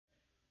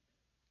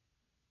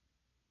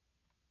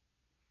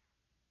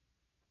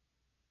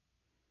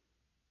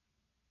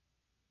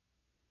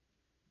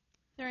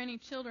there are any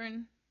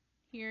children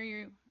here,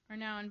 you are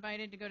now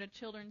invited to go to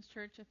children's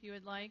church if you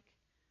would like.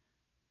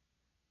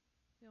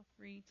 Feel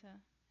free to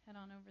head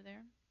on over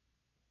there.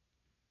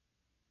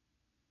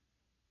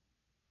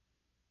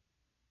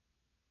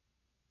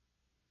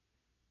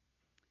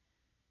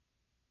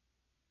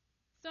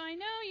 So I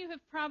know you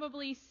have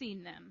probably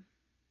seen them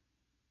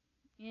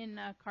in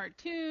a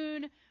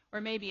cartoon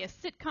or maybe a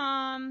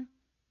sitcom.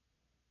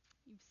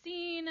 You've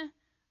seen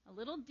a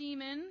little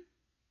demon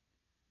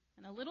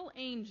and a little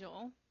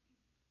angel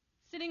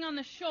sitting on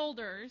the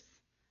shoulders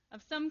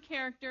of some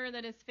character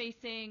that is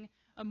facing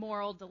a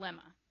moral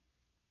dilemma.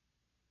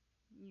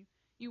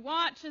 You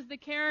watch as the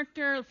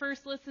character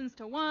first listens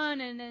to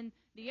one and then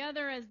the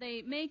other as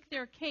they make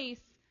their case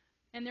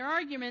and their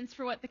arguments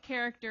for what the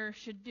character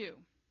should do.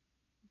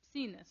 You've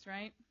seen this,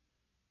 right?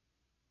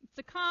 It's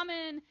a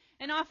common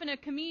and often a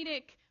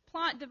comedic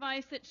plot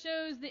device that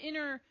shows the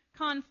inner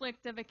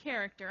conflict of a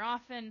character.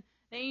 Often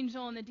the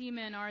angel and the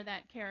demon are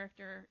that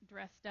character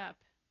dressed up.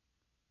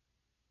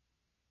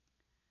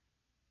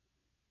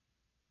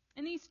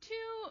 And these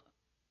two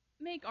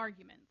make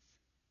arguments,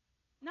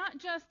 not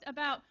just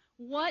about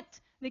what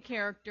the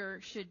character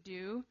should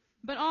do,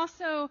 but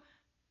also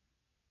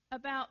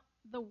about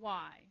the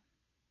why.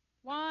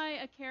 Why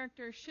a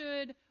character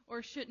should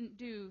or shouldn't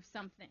do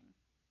something.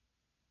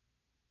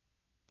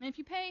 And if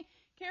you pay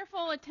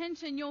careful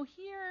attention, you'll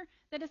hear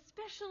that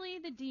especially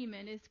the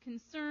demon is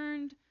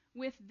concerned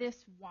with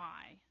this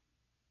why.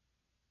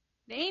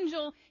 The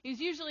angel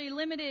is usually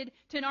limited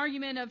to an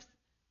argument of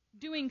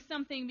doing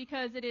something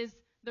because it is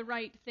the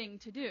right thing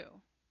to do,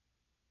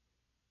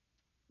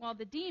 while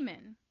the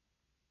demon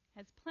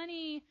has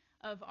plenty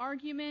of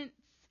arguments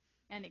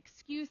and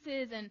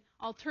excuses and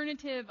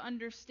alternative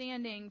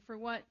understanding for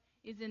what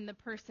is in the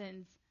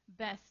person's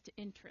best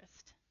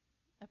interest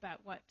about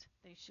what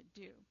they should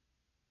do.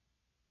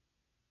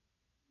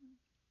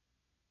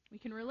 We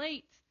can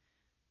relate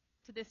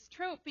to this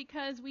trope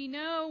because we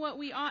know what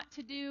we ought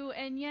to do,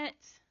 and yet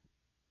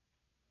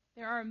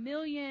there are a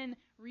million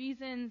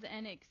reasons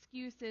and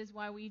excuses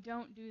why we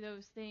don't do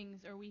those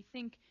things, or we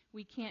think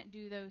we can't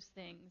do those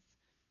things,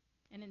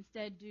 and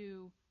instead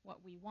do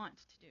what we want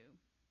to do.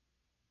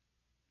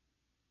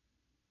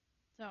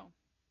 So,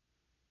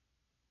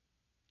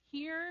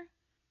 here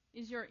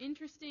is your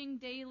interesting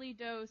daily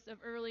dose of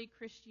early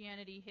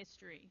Christianity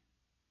history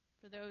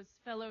for those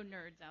fellow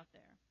nerds out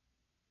there.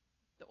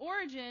 The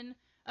origin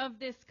of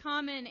this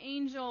common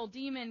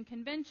angel-demon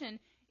convention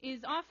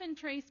is often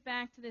traced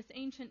back to this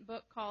ancient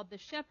book called The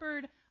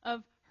Shepherd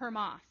of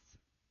Hermas.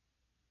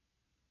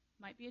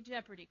 Might be a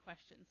Jeopardy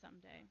question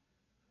someday.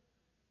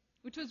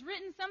 Which was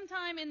written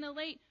sometime in the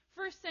late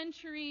 1st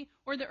century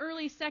or the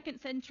early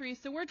 2nd century.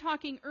 So we're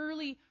talking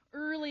early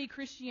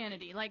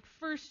Christianity, like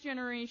first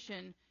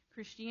generation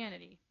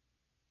Christianity.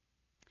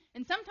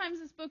 And sometimes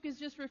this book is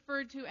just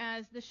referred to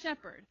as The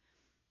Shepherd.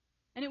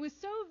 And it was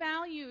so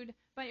valued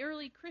by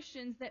early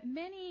Christians that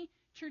many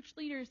church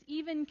leaders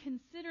even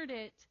considered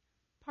it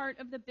part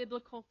of the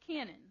biblical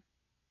canon,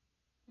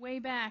 way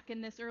back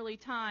in this early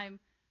time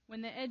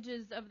when the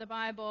edges of the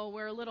Bible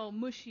were a little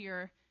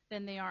mushier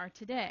than they are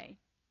today.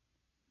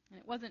 And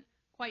it wasn't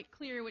quite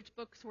clear which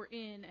books were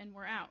in and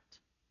were out.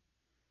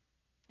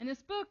 And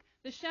this book,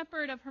 The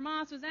Shepherd of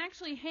Hermas, was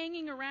actually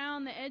hanging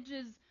around the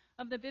edges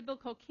of the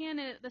biblical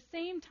canon at the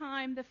same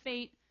time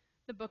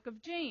the book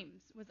of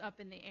James was up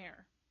in the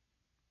air.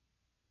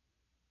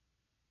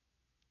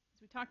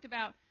 As we talked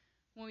about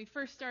when we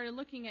first started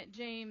looking at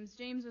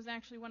James was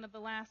actually one of the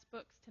last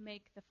books to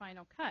make the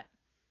final cut.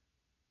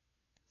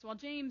 So while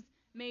James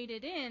made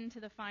it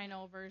into the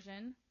final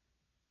version,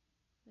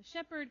 the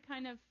shepherd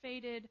kind of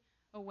faded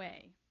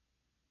away.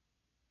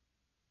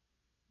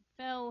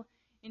 It fell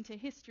into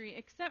history,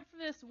 except for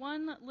this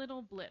one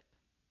little blip.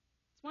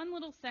 It's one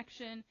little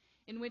section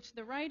in which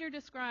the writer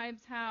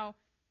describes how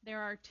there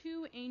are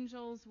two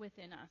angels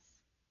within us,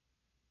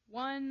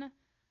 one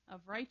of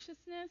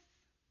righteousness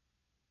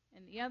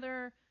and the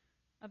other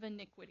of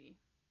iniquity,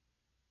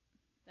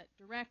 that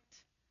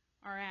direct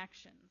our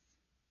actions.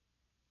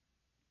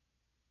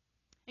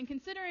 And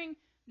considering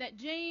that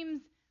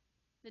James's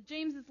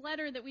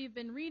letter that we've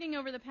been reading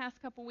over the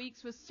past couple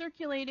weeks was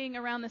circulating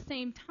around the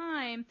same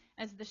time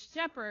as the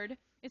shepherd,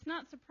 it's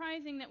not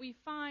surprising that we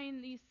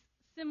find these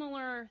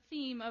similar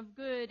theme of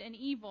good and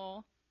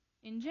evil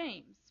in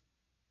James.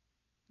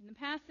 In the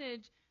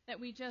passage that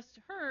we just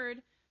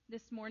heard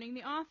this morning,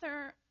 the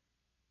author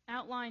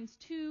outlines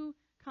two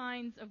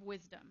kinds of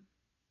wisdom.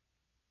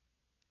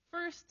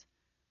 First,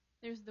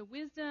 there's the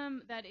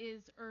wisdom that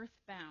is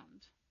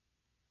earthbound.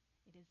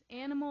 It is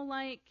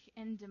animal-like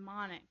and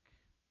demonic,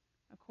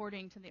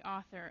 according to the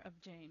author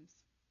of James,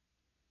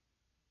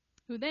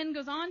 who then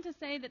goes on to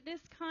say that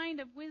this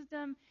kind of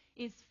wisdom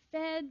is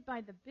fed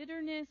by the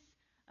bitterness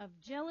of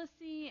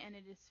jealousy, and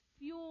it is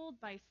fueled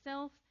by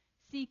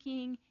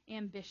self-seeking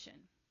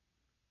ambition.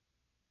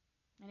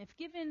 And if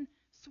given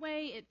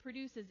sway, it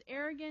produces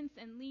arrogance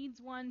and leads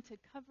one to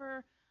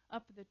cover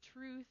up the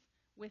truth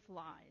with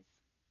lies.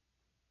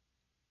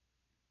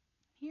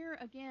 Here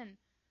again,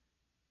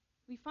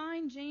 we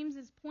find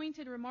James's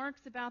pointed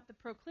remarks about the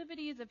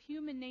proclivities of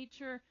human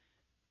nature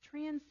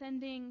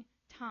transcending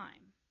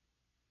time.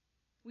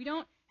 We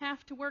don't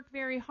have to work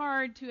very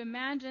hard to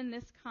imagine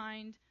this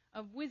kind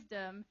of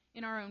wisdom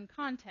in our own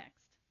context.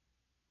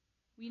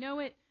 We know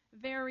it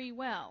very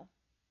well.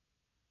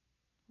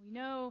 We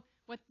know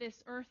what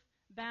this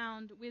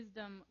earth-bound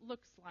wisdom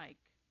looks like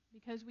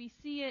because we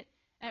see it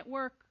at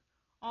work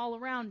all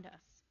around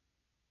us,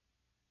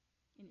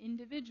 in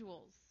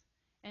individuals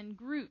and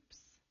groups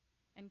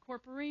and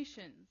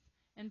corporations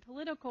and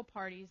political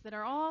parties that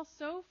are all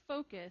so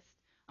focused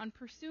on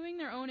pursuing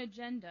their own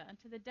agenda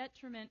to the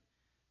detriment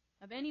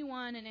of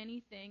anyone and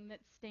anything that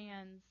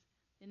stands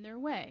in their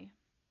way.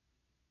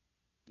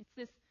 It's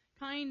this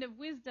kind of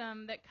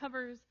wisdom that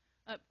covers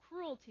up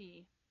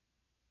cruelty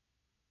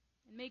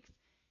and makes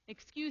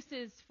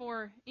excuses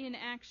for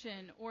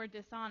inaction or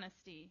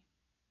dishonesty.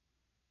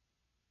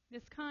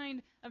 This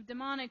kind of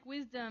demonic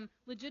wisdom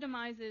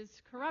legitimizes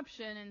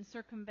corruption and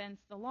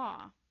circumvents the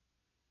law,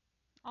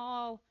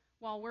 all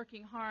while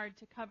working hard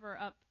to cover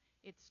up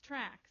its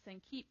tracks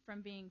and keep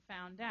from being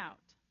found out.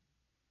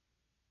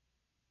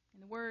 In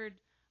the word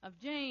of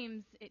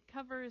James, it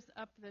covers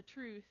up the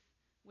truth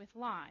with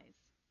lies.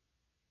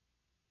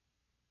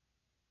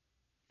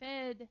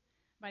 Fed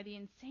by the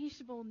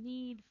insatiable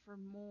need for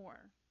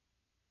more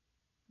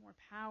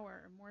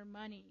power, more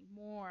money,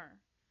 more.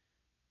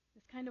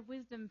 This kind of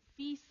wisdom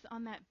feasts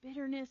on that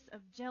bitterness of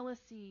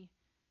jealousy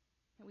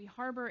that we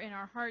harbor in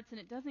our hearts, and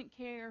it doesn't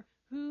care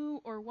who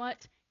or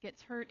what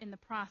gets hurt in the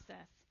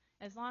process,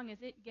 as long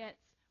as it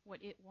gets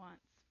what it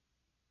wants.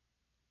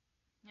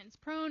 And it's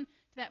prone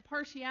to that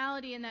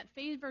partiality and that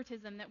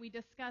favoritism that we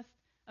discussed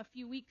a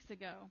few weeks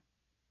ago.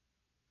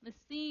 This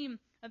theme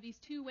of these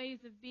two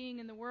ways of being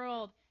in the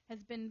world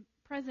has been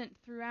present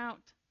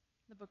throughout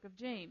the book of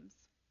James.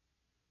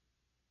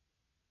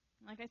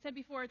 Like I said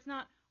before, it's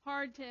not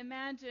hard to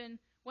imagine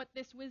what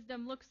this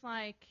wisdom looks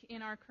like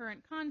in our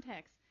current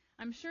context.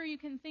 I'm sure you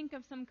can think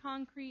of some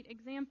concrete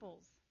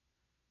examples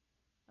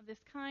of this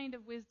kind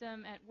of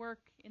wisdom at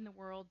work in the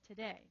world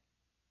today.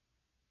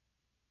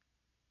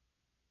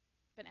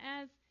 But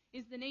as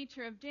is the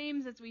nature of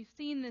James, as we've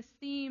seen this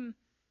theme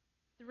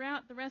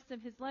throughout the rest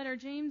of his letter,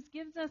 James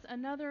gives us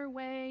another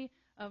way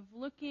of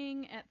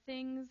looking at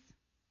things,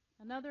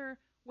 another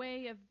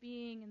way of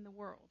being in the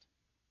world.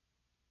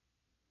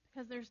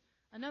 Because there's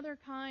another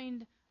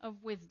kind of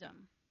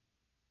wisdom.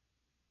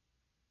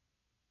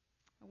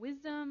 A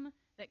wisdom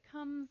that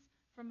comes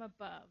from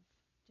above,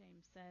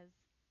 James says.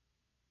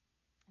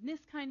 And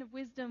this kind of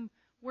wisdom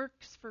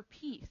works for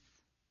peace.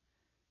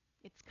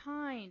 It's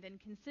kind and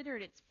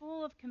considerate. It's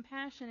full of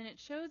compassion, and it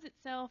shows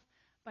itself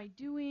by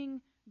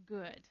doing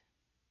good.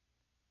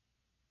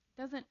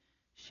 It doesn't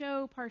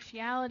show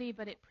partiality,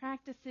 but it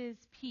practices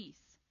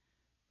peace.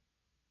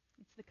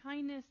 It's the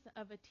kindness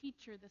of a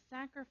teacher, the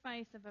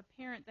sacrifice of a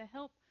parent, the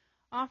help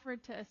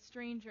offered to a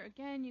stranger.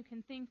 Again, you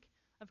can think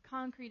of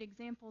concrete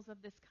examples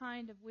of this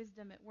kind of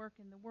wisdom at work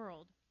in the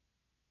world.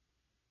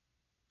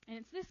 And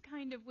it's this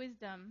kind of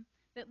wisdom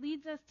that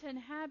leads us to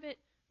inhabit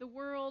the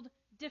world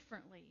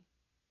differently.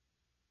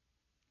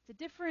 It's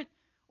a different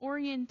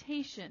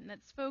orientation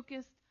that's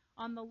focused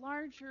on the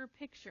larger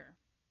picture.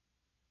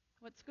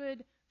 What's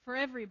good for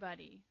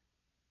everybody,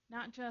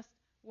 not just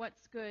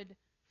what's good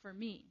for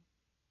me.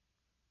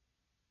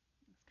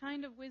 This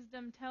kind of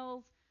wisdom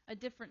tells a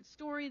different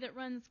story that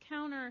runs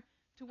counter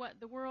to what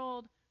the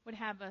world would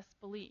have us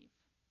believe.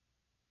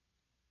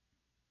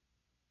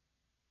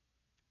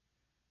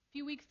 A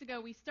few weeks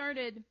ago, we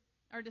started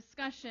our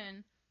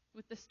discussion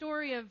with the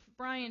story of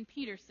Brian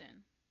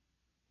Peterson,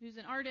 who's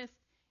an artist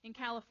in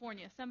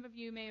California. Some of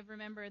you may have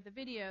remembered the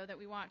video that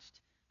we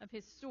watched of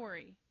his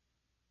story.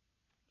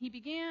 He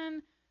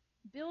began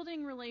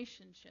building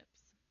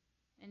relationships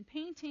and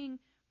painting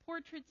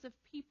portraits of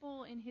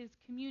people in his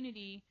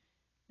community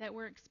that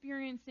were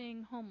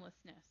experiencing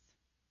homelessness.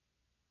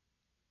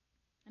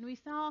 And we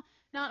saw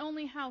not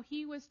only how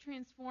he was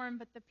transformed,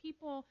 but the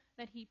people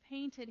that he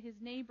painted, his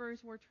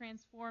neighbors, were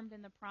transformed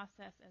in the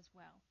process as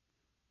well.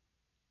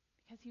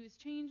 Because he was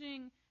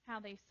changing how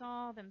they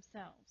saw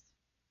themselves.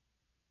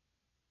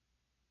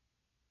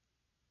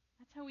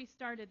 That's how we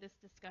started this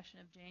discussion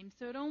of James.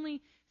 So it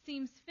only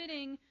seems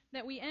fitting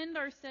that we end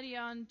our study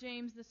on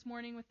James this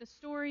morning with the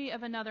story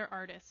of another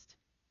artist,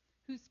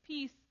 whose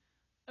piece,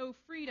 "O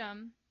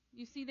Freedom,"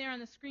 you see there on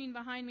the screen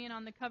behind me and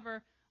on the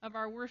cover of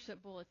our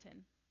worship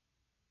bulletin.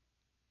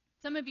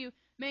 Some of you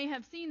may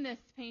have seen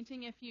this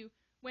painting if you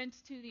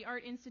went to the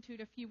Art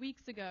Institute a few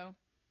weeks ago.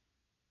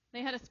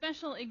 They had a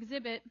special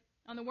exhibit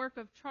on the work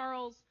of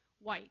Charles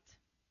White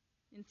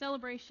in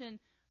celebration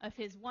of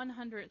his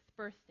 100th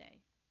birthday.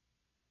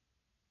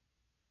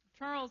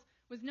 Charles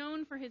was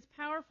known for his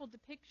powerful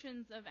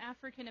depictions of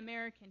African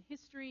American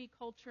history,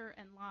 culture,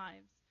 and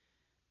lives.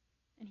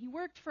 And he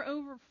worked for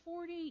over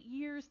 40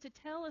 years to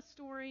tell a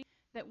story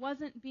that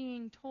wasn't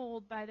being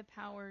told by the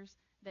powers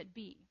that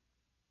be.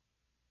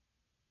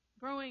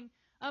 Growing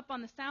up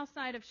on the south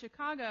side of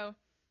Chicago,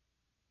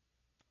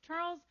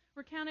 Charles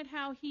recounted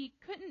how he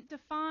couldn't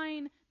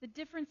define the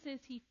differences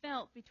he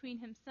felt between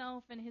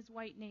himself and his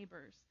white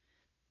neighbors,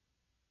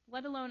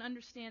 let alone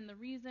understand the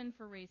reason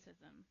for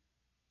racism.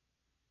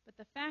 But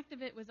the fact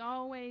of it was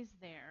always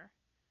there,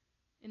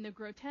 in the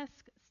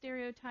grotesque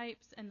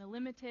stereotypes and the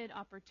limited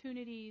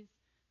opportunities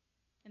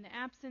and the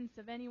absence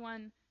of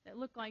anyone that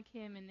looked like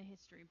him in the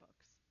history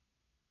books.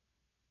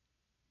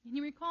 And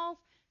he recalls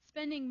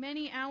spending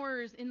many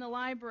hours in the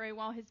library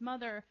while his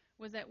mother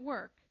was at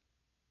work.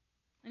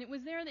 And it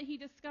was there that he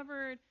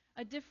discovered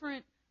a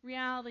different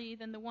reality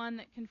than the one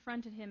that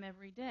confronted him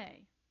every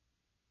day.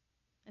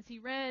 As he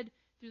read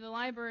through the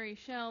library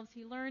shelves,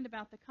 he learned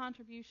about the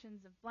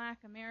contributions of Black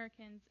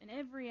Americans in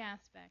every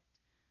aspect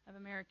of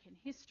American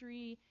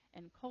history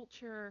and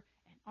culture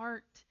and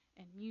art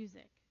and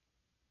music.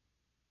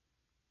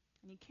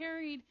 And he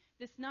carried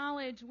this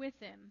knowledge with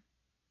him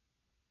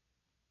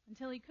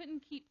until he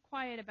couldn't keep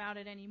quiet about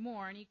it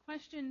anymore, and he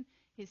questioned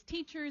his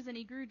teachers, and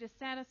he grew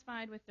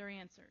dissatisfied with their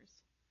answers.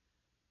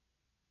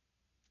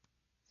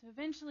 So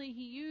eventually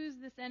he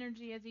used this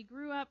energy as he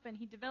grew up and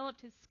he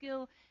developed his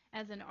skill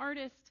as an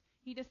artist.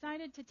 He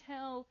decided to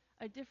tell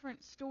a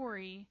different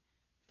story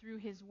through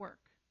his work.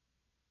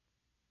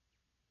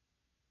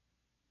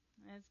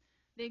 As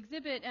the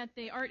exhibit at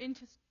the Art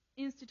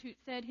Institute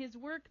said, his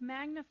work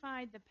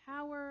magnified the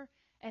power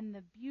and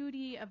the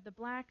beauty of the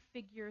Black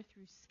figure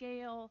through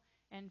scale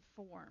and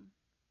form.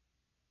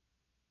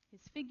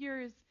 His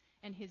figures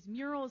and his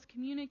murals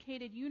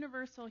communicated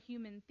universal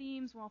human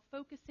themes while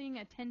focusing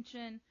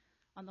attention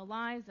on the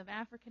lives of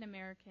African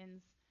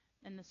Americans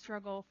and the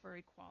struggle for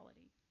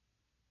equality.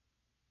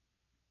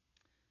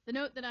 The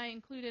note that I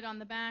included on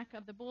the back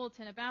of the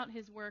bulletin about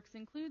his works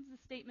includes the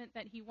statement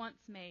that he once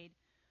made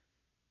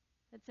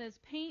that says,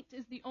 "Paint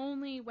is the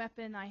only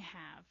weapon I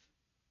have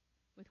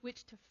with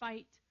which to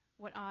fight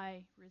what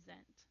I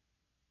resent."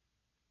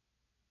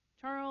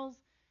 Charles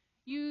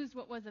used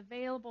what was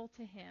available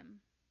to him,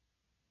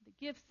 the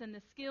gifts and the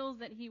skills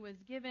that he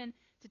was given,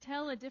 to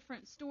tell a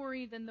different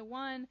story than the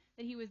one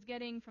that he was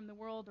getting from the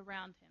world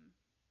around him,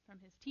 from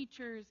his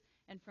teachers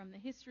and from the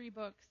history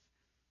books.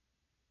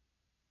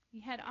 He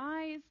had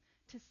eyes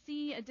to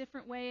see a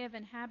different way of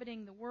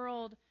inhabiting the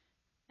world,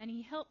 and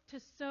he helped to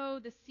sow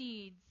the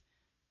seeds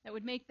that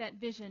would make that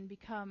vision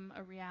become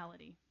a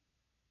reality.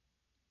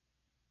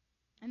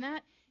 And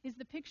that is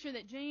the picture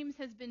that James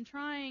has been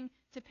trying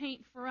to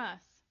paint for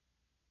us.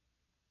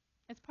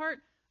 As part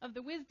of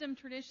the wisdom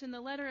tradition, the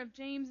letter of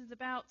James is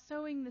about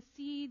sowing the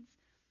seeds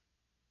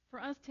for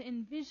us to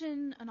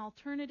envision an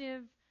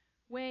alternative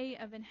way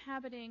of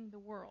inhabiting the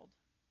world.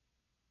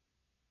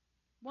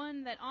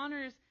 One that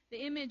honors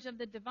the image of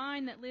the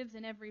divine that lives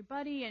in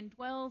everybody and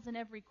dwells in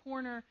every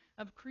corner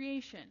of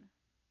creation.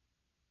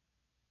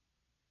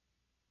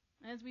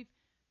 As we've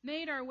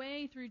made our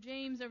way through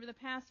James over the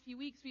past few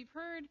weeks, we've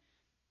heard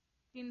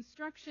the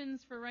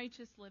instructions for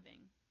righteous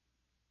living.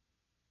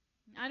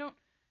 I don't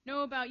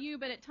know about you,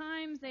 but at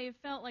times they've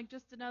felt like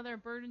just another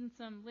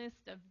burdensome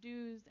list of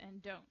do's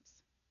and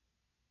don'ts.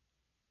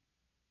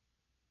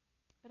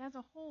 But as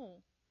a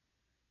whole,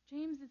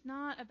 James is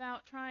not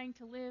about trying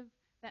to live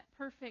that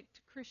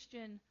perfect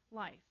Christian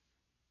life.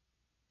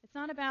 It's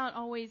not about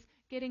always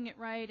getting it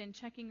right and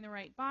checking the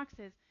right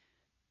boxes.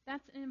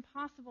 That's an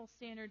impossible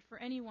standard for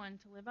anyone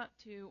to live up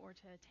to or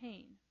to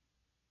attain.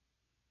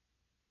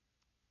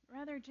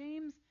 Rather,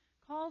 James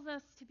calls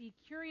us to be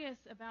curious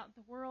about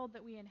the world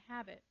that we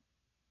inhabit.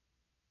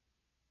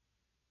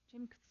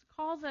 James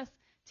calls us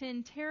to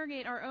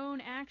interrogate our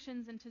own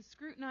actions and to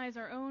scrutinize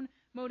our own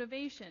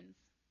motivations.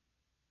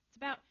 It's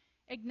about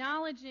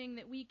acknowledging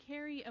that we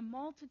carry a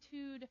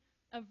multitude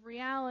of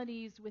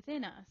realities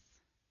within us.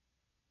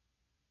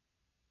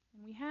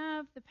 And we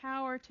have the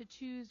power to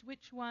choose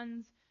which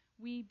ones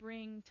we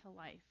bring to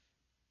life,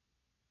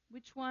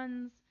 which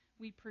ones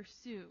we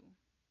pursue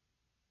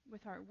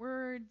with our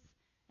words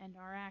and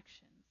our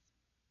actions.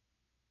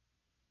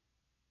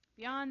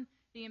 Beyond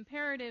the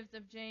imperatives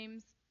of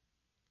James,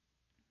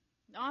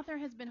 the author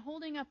has been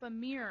holding up a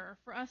mirror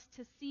for us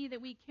to see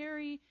that we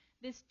carry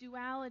this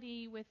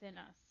duality within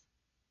us,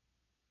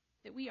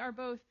 that we are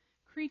both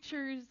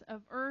creatures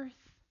of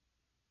earth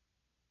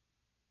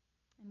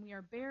and we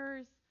are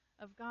bearers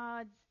of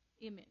God's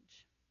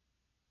image.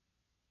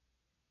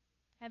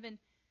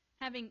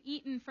 Having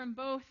eaten from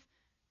both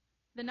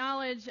the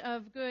knowledge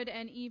of good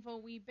and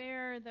evil, we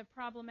bear the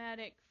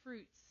problematic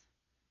fruits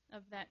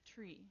of that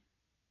tree.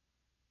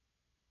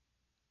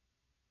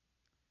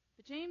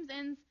 But James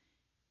ends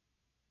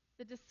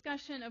the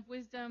discussion of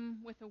wisdom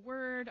with a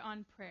word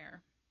on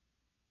prayer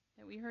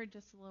that we heard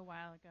just a little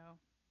while ago.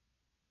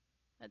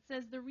 That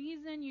says, the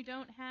reason you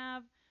don't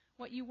have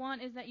what you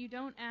want is that you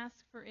don't ask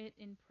for it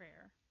in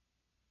prayer.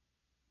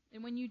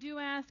 And when you do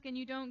ask and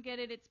you don't get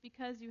it, it's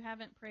because you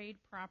haven't prayed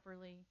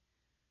properly.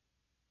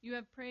 You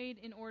have prayed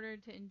in order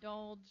to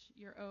indulge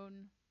your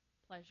own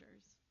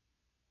pleasures.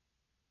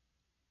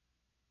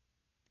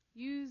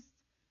 Used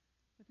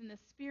within the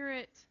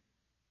spirit,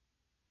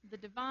 the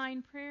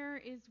divine prayer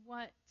is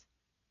what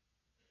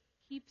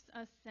keeps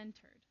us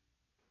centered.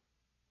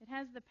 It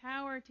has the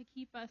power to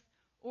keep us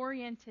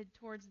oriented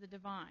towards the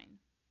divine.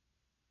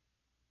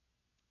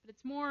 But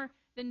it's more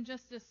than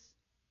just a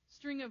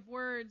string of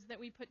words that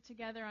we put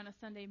together on a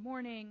Sunday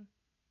morning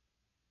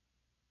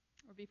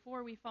or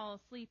before we fall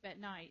asleep at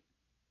night.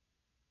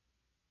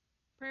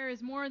 Prayer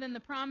is more than the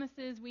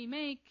promises we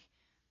make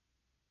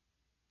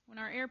when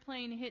our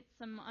airplane hits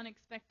some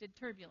unexpected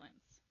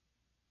turbulence,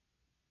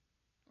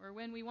 or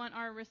when we want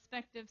our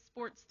respective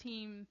sports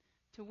team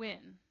to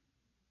win.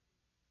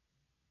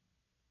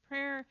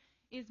 Prayer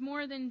is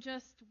more than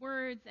just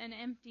words and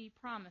empty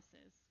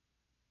promises.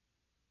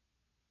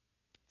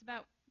 It's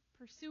about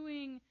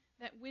pursuing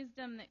that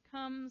wisdom that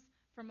comes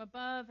from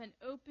above and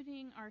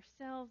opening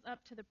ourselves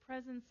up to the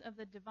presence of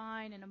the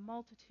divine in a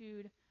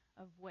multitude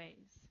of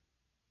ways.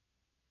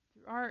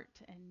 Through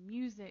art and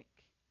music,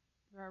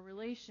 through our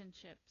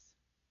relationships.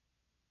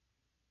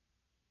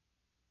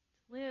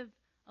 To live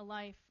a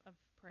life of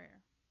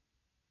prayer.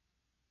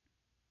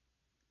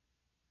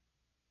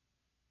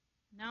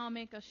 Now I'll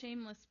make a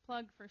shameless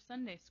plug for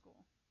Sunday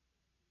school.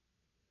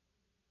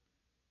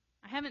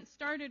 I haven't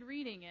started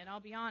reading it,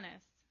 I'll be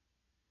honest.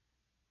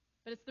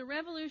 But it's The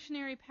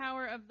Revolutionary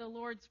Power of the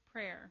Lord's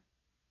Prayer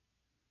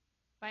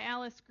by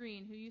Alice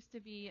Green, who used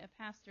to be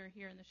a pastor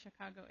here in the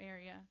Chicago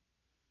area.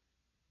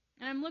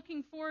 And I'm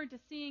looking forward to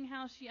seeing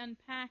how she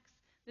unpacks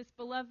this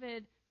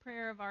beloved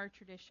prayer of our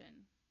tradition.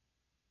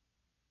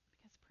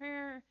 Because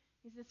prayer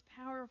is this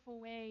powerful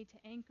way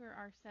to anchor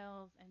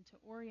ourselves and to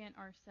orient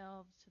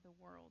ourselves to the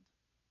world.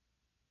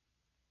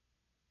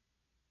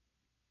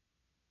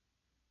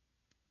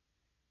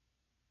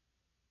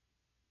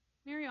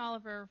 Mary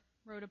Oliver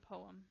wrote a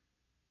poem.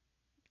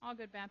 All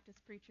good Baptist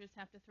preachers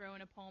have to throw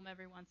in a poem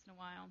every once in a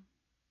while.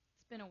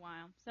 It's been a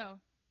while. So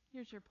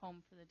here's your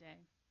poem for the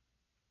day.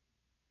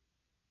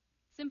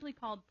 Simply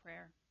called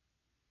Prayer.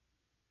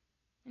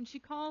 And she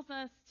calls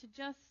us to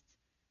just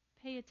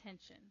pay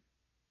attention.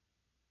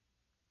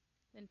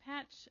 Then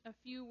patch a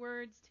few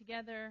words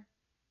together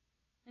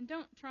and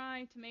don't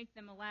try to make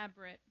them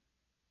elaborate.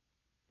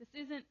 This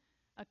isn't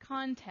a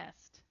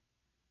contest,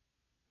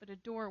 but a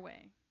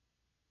doorway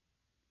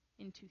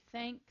into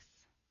thanks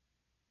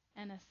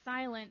and a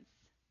silence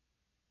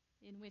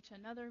in which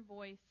another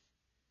voice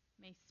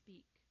may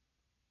speak.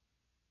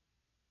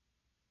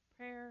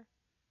 Prayer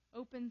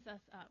opens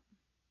us up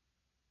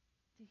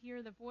to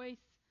hear the voice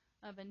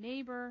of a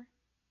neighbor,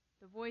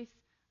 the voice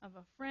of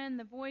a friend,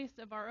 the voice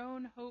of our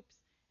own hopes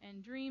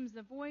and dreams,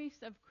 the voice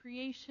of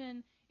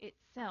creation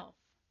itself,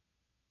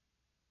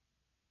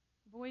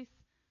 the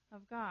voice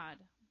of God,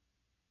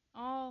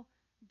 all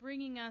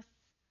bringing us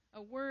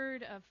a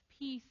word of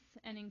peace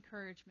and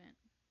encouragement.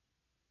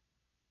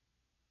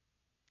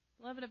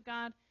 Beloved of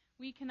God,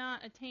 we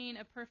cannot attain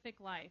a perfect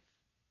life,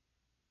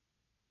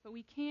 but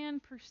we can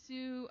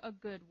pursue a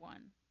good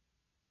one.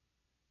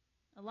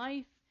 A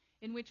life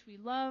in which we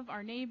love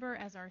our neighbor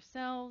as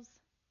ourselves,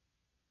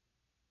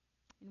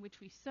 in which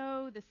we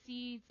sow the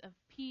seeds of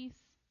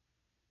peace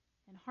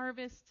and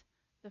harvest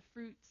the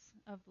fruits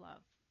of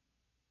love.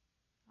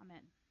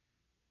 Amen.